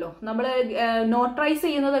ചെയ്യുമല്ലോ, നമ്മൾ നോട്ടറൈസ്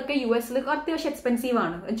ചെയ്യുന്നതൊക്കെ US അത്യാവശ്യം എക്സ്പെൻസീവ്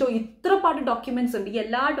ആണ്. ഇത്ര പാട് ഡോക്യുമെന്റ്സ് ഉണ്ട്, ഈ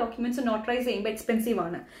എല്ലാ ഡോക്യുമെന്റ്സും നോട്ടറൈസ് ചെയ്യുമ്പോൾ എക്സ്പെൻസീവ്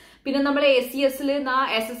ആണ്. പിന്നെ നമ്മൾ ACSൽ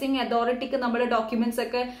അസസിങ് അതോറിറ്റിക്ക് നമ്മുടെ ഡോക്യുമെന്റ്സ്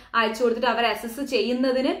ഒക്കെ അയച്ചു കൊടുത്തിട്ട് അവർ അസസ്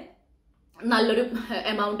ചെയ്യുന്നതിന് നല്ലൊരു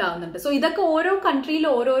എമൗണ്ട് ആവുന്നുണ്ട്. സോ ഇതൊക്കെ ഓരോ കൺട്രിയിൽ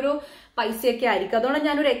ഓരോരോ പൈസയൊക്കെ ആയിരിക്കും. അതുകൊണ്ട്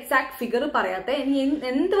ഞാനൊരു എക്സാക്ട് ഫിഗർ പറയാത്ത. ഇനി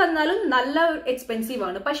എന്ത് വന്നാലും നല്ല എക്സ്പെൻസീവ്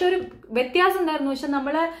ആണ്. പക്ഷെ ഒരു വ്യത്യാസം ഉണ്ടായിരുന്നു വെച്ചാൽ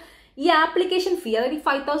നമ്മളെ ഈ ആപ്ലിക്കേഷൻ ഫീ, അതായത്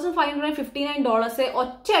 $5,559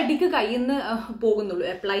 ഒറ്റ അടിക്ക് കയ്യിൽ നിന്ന് പോകുന്നുള്ളൂ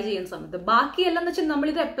അപ്ലൈ ചെയ്യുന്ന സമയത്ത്. ബാക്കിയെല്ലാം എന്ന് വെച്ചാൽ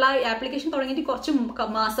നമ്മളിത് ആപ്ലിക്കേഷൻ തുടങ്ങിയിട്ട് കുറച്ച്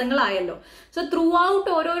മാസങ്ങളായല്ലോ. സോ ത്രൂ ഔട്ട്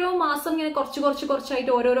ഓരോരോ മാസം ഇങ്ങനെ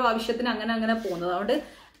കുറച്ചായിട്ട് ഓരോരോ ആവശ്യത്തിന് അങ്ങനെ പോകുന്നത്. അതുകൊണ്ട്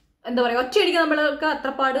എന്താ പറയുക, ഒറ്റയടിക്ക് നമ്മൾക്ക്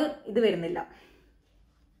അത്രപ്പാട് ഇത് വരുന്നില്ല.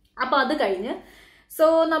 അപ്പൊ അത് കഴിഞ്ഞ് സോ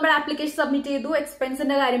നമ്മുടെ ആപ്ലിക്കേഷൻ സബ്മിറ്റ് ചെയ്തു,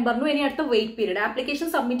 എക്സ്പെൻസിന്റെ കാര്യം പറഞ്ഞു. ഇനി അടുത്ത വെയിറ്റ് പീരീഡ്. ആപ്ലിക്കേഷൻ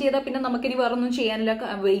സബ്മിറ്റ് ചെയ്താൽ പിന്നെ നമുക്കിനി വേറെ ഒന്നും ചെയ്യാനില്ല,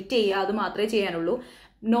 വെയിറ്റ് ചെയ്യുക, അത് മാത്രമേ ചെയ്യാനുള്ളൂ.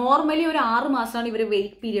 നോർമലി ഒരു 6 മാസമാണ് ഇവർ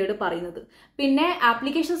വെയിറ്റ് പീരീഡ് പറയുന്നത്. പിന്നെ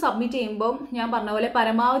ആപ്ലിക്കേഷൻ സബ്മിറ്റ് ചെയ്യുമ്പോൾ ഞാൻ പറഞ്ഞ പോലെ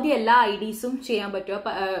പരമാവധി എല്ലാ IDസും ചെയ്യാൻ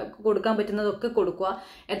പറ്റുക, കൊടുക്കാൻ പറ്റുന്നതൊക്കെ കൊടുക്കുക.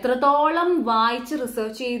 എത്രത്തോളം വായിച്ച്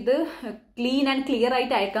റിസർച്ച് ചെയ്ത് ക്ലീൻ ആൻഡ് ക്ലിയർ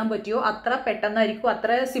ആയിട്ട് അയക്കാൻ പറ്റുമോ അത്ര പെട്ടെന്നായിരിക്കും,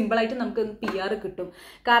 അത്ര സിമ്പിളായിട്ട് നമുക്ക് PR കിട്ടും.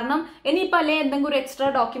 കാരണം ഇനിയിപ്പോൾ അല്ലെ എന്തെങ്കിലും ഒരു എക്സ്ട്രാ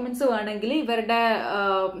ഡോക്യുമെന്റ്സ് വേണമെങ്കിൽ ഇവരുടെ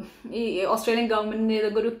ഈ ഓസ്ട്രേലിയൻ ഗവൺമെന്റിന്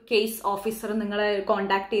ഏതെങ്കിലും ഒരു കേസ് ഓഫീസർ നിങ്ങളെ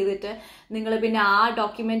കോൺടാക്ട് ചെയ്തിട്ട് നിങ്ങൾ പിന്നെ ആ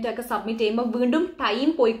ഡോക്യുമെന്റ് ഒക്കെ സബ്മിറ്റ് ചെയ്യുമ്പോൾ വീണ്ടും ടൈം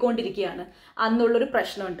പോയിക്കൊണ്ടിരിക്കുകയാണ്. അന്നുള്ളൊരു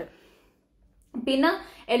പ്രശ്നമുണ്ട്. പിന്നെ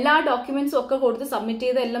എല്ലാ ഡോക്യുമെന്റ്സും ഒക്കെ കൊടുത്ത് സബ്മിറ്റ്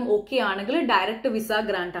ചെയ്ത് എല്ലാം ഓക്കെ ആണെങ്കിൽ ഡയറക്റ്റ് വിസ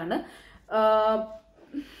ഗ്രാന്റ് ആണ്.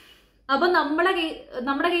 അപ്പൊ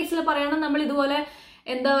നമ്മുടെ കേസിൽ പറയുകയാണെങ്കിൽ നമ്മൾ ഇതുപോലെ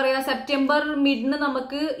എന്താ പറയാ, സെപ്റ്റംബർ മിഡിന്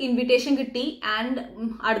നമുക്ക് ഇൻവിറ്റേഷൻ കിട്ടി ആൻഡ്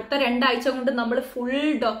അടുത്ത 2 ആഴ്ച കൊണ്ട് നമ്മൾ ഫുൾ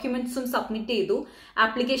ഡോക്യുമെന്റ്സും സബ്മിറ്റ് ചെയ്തു,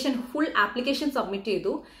 ഫുൾ ആപ്ലിക്കേഷൻ സബ്മിറ്റ്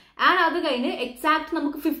ചെയ്തു. ആൻഡ് അത് കഴിഞ്ഞ് എക്സാക്ട്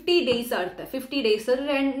നമുക്ക് 50 ഡേയ്സ് അടുത്ത 50 ഡേയ്സ്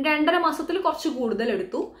 2.5 മാസത്തിൽ കുറച്ച് കൂടുതൽ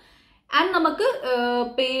എടുത്തു. ആൻഡ് നമുക്ക്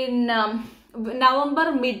പിന്നെ നവംബർ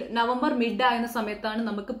മിഡ് ആയിരുന്ന സമയത്താണ്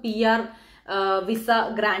നമുക്ക് PR വിസ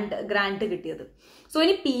ഗ്രാന്റ് കിട്ടിയത്. സോ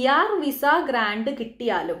ഇനി PR വിസ ഗ്രാന്റ്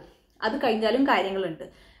കിട്ടിയാലും അത് കഴിഞ്ഞാലും കാര്യങ്ങളുണ്ട്.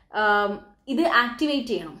 ഇത്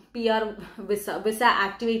ആക്ടിവേറ്റ് ചെയ്യണം, PR വിസ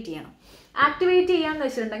ആക്ടിവേറ്റ് ചെയ്യണം. ആക്ടിവേറ്റ് ചെയ്യാന്ന്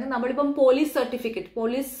വെച്ചിട്ടുണ്ടെങ്കിൽ നമ്മളിപ്പം പോലീസ്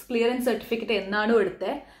ക്ലിയറൻസ് സർട്ടിഫിക്കറ്റ് എന്നാണോ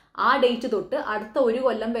എടുത്തത് ആ ഡേറ്റ് തൊട്ട് അടുത്ത 1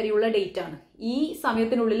 കൊല്ലം വരെയുള്ള ഡേറ്റ് ആണ്. ഈ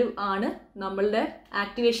സമയത്തിനുള്ളിൽ ആണ് നമ്മളുടെ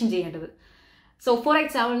ആക്ടിവേഷൻ ചെയ്യേണ്ടത്. സോ ഫോർ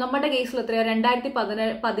എക്സാമ്പിൾ നമ്മുടെ കേസിൽ എത്രയാ,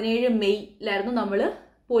 2017 മെയ്യിലായിരുന്നു നമ്മൾ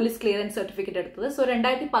പോലീസ് ക്ലിയറൻസ് സർട്ടിഫിക്കറ്റ് എടുത്തത്. സോ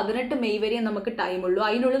 2018 മെയ് വരെ നമുക്ക് ടൈമുള്ളൂ.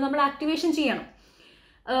 അതിനുള്ളിൽ നമ്മൾ ആക്ടിവേഷൻ ചെയ്യണം.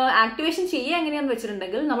 ആക്ടിവേഷൻ ചെയ്യുക എങ്ങനെയാണെന്ന്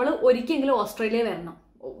വെച്ചിട്ടുണ്ടെങ്കിൽ നമ്മൾ ഒരിക്കലെങ്കിലും ഓസ്ട്രേലിയ വരണം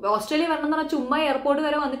എന്ന് പറഞ്ഞാൽ ചുമ്മാ എയർപോർട്ട്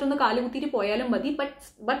വരെ വന്നിട്ടൊന്ന് കാലുകുത്തിയിട്ട് പോയാലും മതി,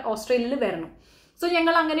 ബട്ട് ഓസ്ട്രേലിയയിൽ വരണം. സോ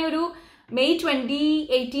ഞങ്ങൾ അങ്ങനെ ഒരു മെയ്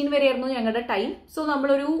 2018 വരെയായിരുന്നു ഞങ്ങളുടെ ടൈം. സോ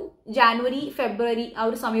നമ്മളൊരു ജാനുവരി ഫെബ്രുവരി ആ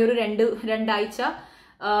ഒരു സമയം ഒരു രണ്ടാഴ്ച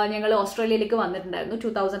ഞങ്ങൾ ഓസ്ട്രേലിയയിലേക്ക് വന്നിട്ടുണ്ടായിരുന്നു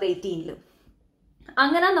 2018.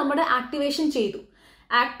 അങ്ങനെ നമ്മുടെ ആക്ടിവേഷൻ ചെയ്തു.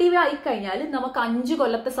 ആക്റ്റീവ് ആയി കഴിഞ്ഞാൽ നമുക്ക് 5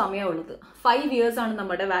 കൊല്ലത്തെ സമയമുള്ളത്. 5 years ആണ്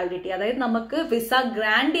നമ്മുടെ വാലിഡിറ്റി. അതായത് നമുക്ക് വിസ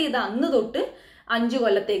ഗ്രാന്റ് ചെയ്ത അന്ന് തൊട്ട് 5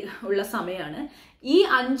 കൊല്ലത്തേക്ക് ഉള്ള സമയമാണ്. ഈ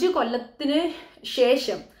 5 കൊല്ലത്തിന്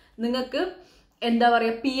ശേഷം നിങ്ങൾക്ക് എന്താ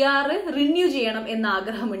പറയുക, PR റിന്യൂ ചെയ്യണം എന്ന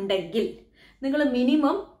ആഗ്രഹമുണ്ടെങ്കിൽ നിങ്ങൾ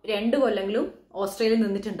മിനിമം 2 കൊല്ലെങ്കിലും ഓസ്ട്രേലിയയിൽ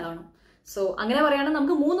നിന്നിട്ടുണ്ടാവണം. സോ അങ്ങനെ പറയുകയാണെങ്കിൽ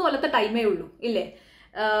നമുക്ക് 3 കൊല്ലത്തെ ടൈമേ ഉള്ളൂ, ഇല്ലേ?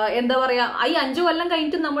 എന്താ പറയാ, ഈ 5 കൊല്ലം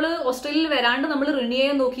കഴിഞ്ഞിട്ട് നമ്മൾ ഓസ്ട്രേലിയയിൽ വരാണ്ട് നമ്മൾ റിന്യൂ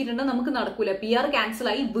ചെയ്യാൻ നോക്കിയിട്ടുണ്ടെങ്കിൽ നമുക്ക് നടക്കൂല. PR ക്യാൻസൽ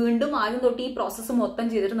ആയി വീണ്ടും ആദ്യം തൊട്ട് ഈ പ്രോസസ്സ് മൊത്തം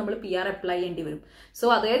ചെയ്തിട്ട് നമ്മൾ PR അപ്ലൈ ചെയ്യേണ്ടി വരും. സോ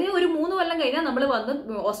അതായത് ഒരു 3 കൊല്ലം കഴിഞ്ഞാൽ നമ്മൾ വന്ന്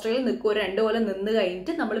ഓസ്ട്രേലിയയിൽ നിൽക്കുക, 2 കൊല്ലം നിന്ന്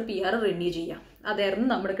കഴിഞ്ഞിട്ട് നമ്മൾ PR റിന്യൂ ചെയ്യാം. അതായിരുന്നു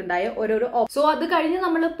നമ്മൾക്ക് ഉണ്ടായ ഓരോരോ. സോ അത് കഴിഞ്ഞ്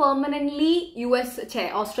നമ്മൾ പെർമനന്റ്ലി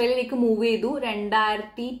ഓസ്ട്രേലിയയിലേക്ക് മൂവ് ചെയ്തു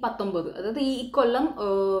 2019. അതായത് ഈ കൊല്ലം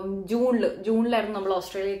ജൂണിലായിരുന്നു നമ്മൾ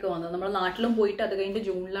ഓസ്ട്രേലിയയിലേക്ക് വന്നത്. നമ്മൾ നാട്ടിലും പോയിട്ട് അത് കഴിഞ്ഞിട്ട്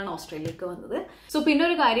ജൂണിലാണ് ഓസ്ട്രേലിയയിലേക്ക് വന്നത്. സോ പിന്നെ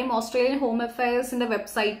ഒരു കാര്യം, ഓസ്ട്രേലിയൻ ഹോം അഫയേഴ്സിന്റെ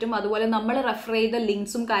വെബ്സൈറ്റും അതുപോലെ നമ്മൾ റെഫർ ചെയ്ത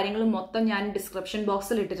ലിങ്ക്സും കാര്യങ്ങളും മൊത്തം ഞാൻ ഡിസ്ക്രിപ്ഷൻ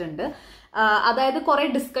ബോക്സിൽ ഇട്ടിട്ടുണ്ട്. അതായത് കുറെ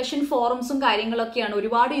ഡിസ്കഷൻ ഫോറംസും കാര്യങ്ങളൊക്കെയാണ്.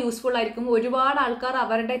 ഒരുപാട് യൂസ്ഫുൾ ആയിരിക്കും. ഒരുപാട് ആൾക്കാർ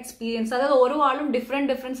അവരുടെ എക്സ്പീരിയൻസ്, അതായത് ഓരോ ആളും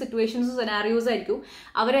ഡിഫറെന്റ് സിറ്റുവേഷൻസും സെനാരിയോസ് ആയിരിക്കും.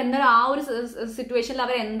 അവരെന്താ ആ ഒരു സിറ്റുവേഷനിൽ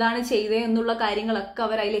അവരെന്താണ് ചെയ്തത് എന്നുള്ള കാര്യങ്ങളൊക്കെ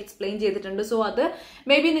അവർ അതിൽ എക്സ്പ്ലെയിൻ ചെയ്തിട്ടുണ്ട്. സോ അത്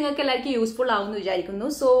മേ ബി നിങ്ങൾക്ക് എല്ലാവർക്കും യൂസ്ഫുൾ ആവുമെന്ന് വിചാരിക്കുന്നു.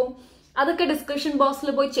 സോ അതൊക്കെ ഡിസ്ക്രിപ്ഷൻ ബോക്സിൽ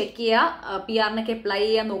പോയി ചെക്ക് ചെയ്യുക. PRനൊക്കെ അപ്ലൈ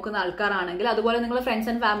ചെയ്യാൻ നോക്കുന്ന ആൾക്കാരാണെങ്കിൽ. അതുപോലെ നിങ്ങൾ ഫ്രണ്ട്സ്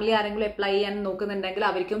ആൻഡ് ഫാമിലി ആരെങ്കിലും അപ്ലൈ ചെയ്യാൻ നോക്കുന്നുണ്ടെങ്കിൽ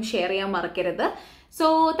അവർക്കും ഷെയർ ചെയ്യാൻ മറക്കരുത്. So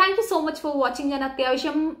thank you so much for watching. ഞാൻ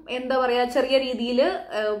അത്യാവശ്യം എന്താ പറയുക, ചെറിയ രീതിയിൽ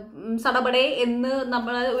സടപടെ എന്ന്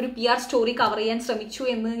നമ്മൾ ഒരു PR സ്റ്റോറി കവർ ചെയ്യാൻ ശ്രമിച്ചു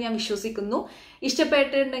എന്ന് ഞാൻ വിശ്വസിക്കുന്നു.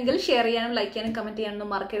 ഇഷ്ടപ്പെട്ടിട്ടുണ്ടെങ്കിൽ ഷെയർ ചെയ്യാനും ലൈക്ക് ചെയ്യാനും കമന്റ്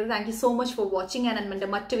ചെയ്യാനും മറക്കരുത്. Thank you so much for watching. ഞാൻ എൻ്റെ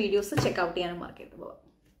മറ്റ് വീഡിയോസ് ചെക്ക് ഔട്ട് ചെയ്യാനും മറക്കരുത്.